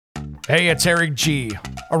Hey, it's Eric G.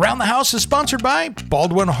 Around the House is sponsored by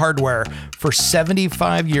Baldwin Hardware. For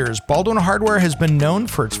 75 years, Baldwin Hardware has been known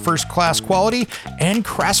for its first-class quality and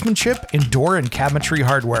craftsmanship in door and cabinetry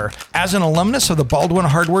hardware. As an alumnus of the Baldwin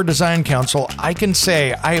Hardware Design Council, I can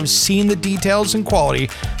say I have seen the details and quality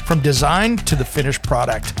from design to the finished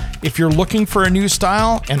product. If you're looking for a new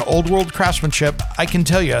style and old-world craftsmanship, I can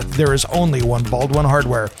tell you there is only one Baldwin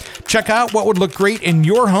Hardware. Check out what would look great in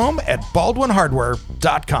your home at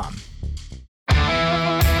baldwinhardware.com.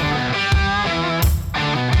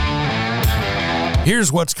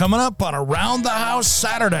 Here's what's coming up on Around the House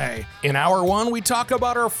Saturday. In Hour 1, we talk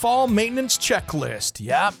about our fall maintenance checklist.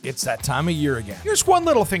 Yeah, it's that time of year again. Here's one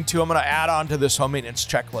little thing, too, I'm going to add on to this home maintenance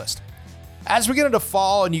checklist. As we get into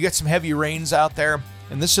fall and you get some heavy rains out there,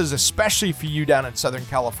 and this is especially for you down in Southern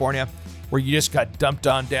California, where you just got dumped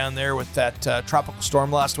on down there with that tropical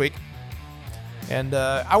storm last week. And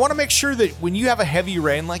I want to make sure that when you have a heavy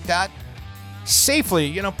rain like that,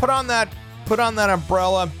 safely, put on that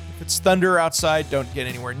umbrella. If it's thunder outside, don't get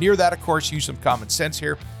anywhere near that. Of course, use some common sense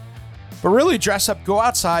here. But really dress up, go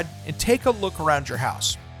outside, and take a look around your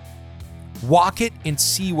house. Walk it and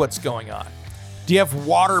see what's going on. Do you have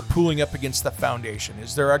water pooling up against the foundation?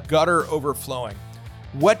 Is there a gutter overflowing?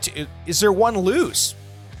 Is there one loose?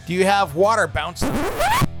 Do you have water bouncing?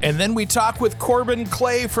 And then we talk with Corbin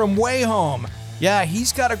Clay from Way Home. Yeah,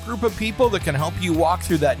 he's got a group of people that can help you walk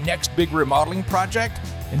through that next big remodeling project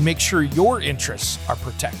and make sure your interests are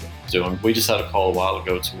protected. We just had a call a while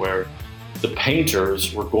ago to where the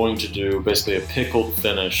painters were going to do basically a pickled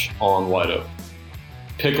finish on white oak.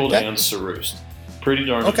 Pickled and cerused. Pretty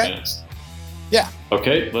darn advanced. Yeah.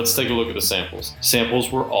 Okay, let's take a look at the samples.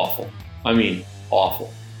 Samples were awful. I mean,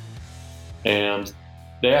 awful. And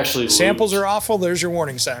they actually Samples are awful, there's your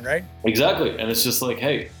warning sign, right? Exactly. And it's just like,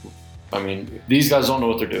 hey, these guys don't know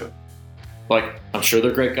what they're doing. I'm sure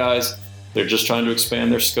they're great guys. They're just trying to expand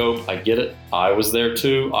their scope. I get it. I was there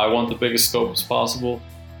too. I want the biggest scope as possible.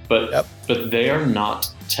 But they are not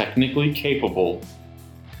technically capable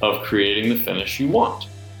of creating the finish you want.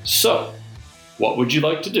 So, what would you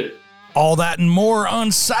like to do? All that and more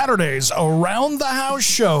on Saturday's Around the House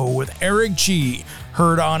show with Eric G.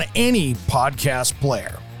 Heard on any podcast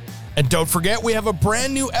player. And don't forget, we have a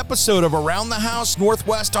brand new episode of Around the House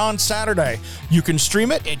Northwest on Saturday. You can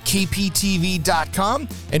stream it at kptv.com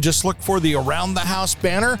and just look for the Around the House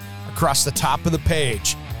banner across the top of the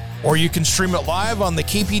page. Or you can stream it live on the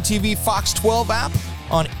KPTV Fox 12 app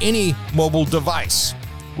on any mobile device.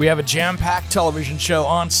 We have a jam-packed television show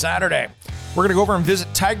on Saturday. We're going to go over and visit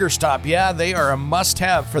Tiger Stop. Yeah, they are a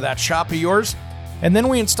must-have for that shop of yours. And then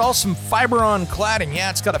we install some Fiberon cladding.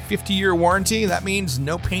 Yeah, it's got a 50-year warranty. That means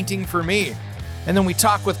no painting for me. And then we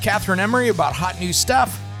talk with Catherine Emery about hot new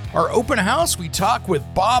stuff. Our open house, we talk with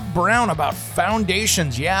Bob Brown about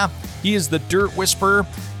foundations. Yeah, he is the dirt whisperer.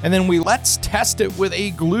 And then let's test it with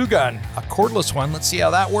a glue gun, a cordless one. Let's see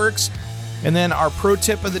how that works. And then our pro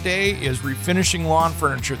tip of the day is refinishing lawn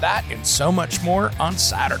furniture. That and so much more on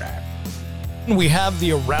Saturday. And we have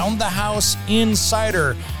the Around the House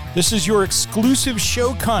Insider. This is your exclusive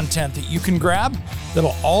show content that you can grab.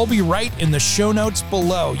 That'll all be right in the show notes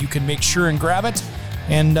below. You can make sure and grab it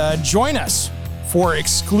and join us for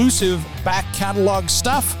exclusive back catalog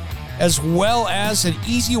stuff, as well as an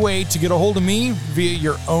easy way to get a hold of me via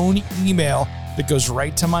your own email that goes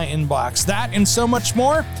right to my inbox. That and so much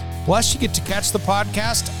more. Plus, you get to catch the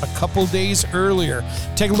podcast a couple days earlier.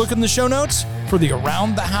 Take a look in the show notes for the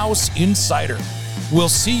Around the House Insider. We'll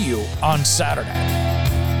see you on Saturday.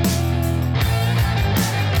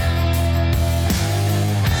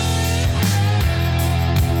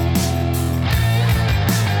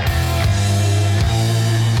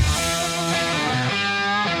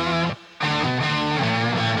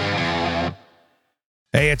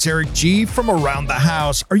 Hey, it's Eric G. from Around the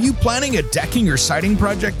House. Are you planning a decking or siding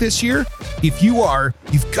project this year? If you are,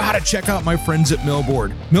 you've got to check out my friends at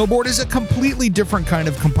Millboard. Millboard is a completely different kind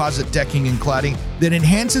of composite decking and cladding that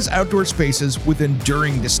enhances outdoor spaces with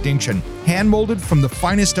enduring distinction. Hand-molded from the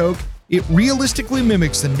finest oak, it realistically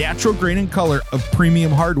mimics the natural grain and color of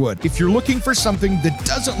premium hardwood. If you're looking for something that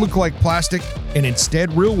doesn't look like plastic and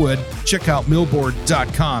instead real wood, check out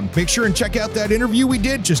millboard.com. Make sure and check out that interview we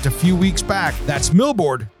did just a few weeks back. That's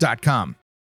millboard.com.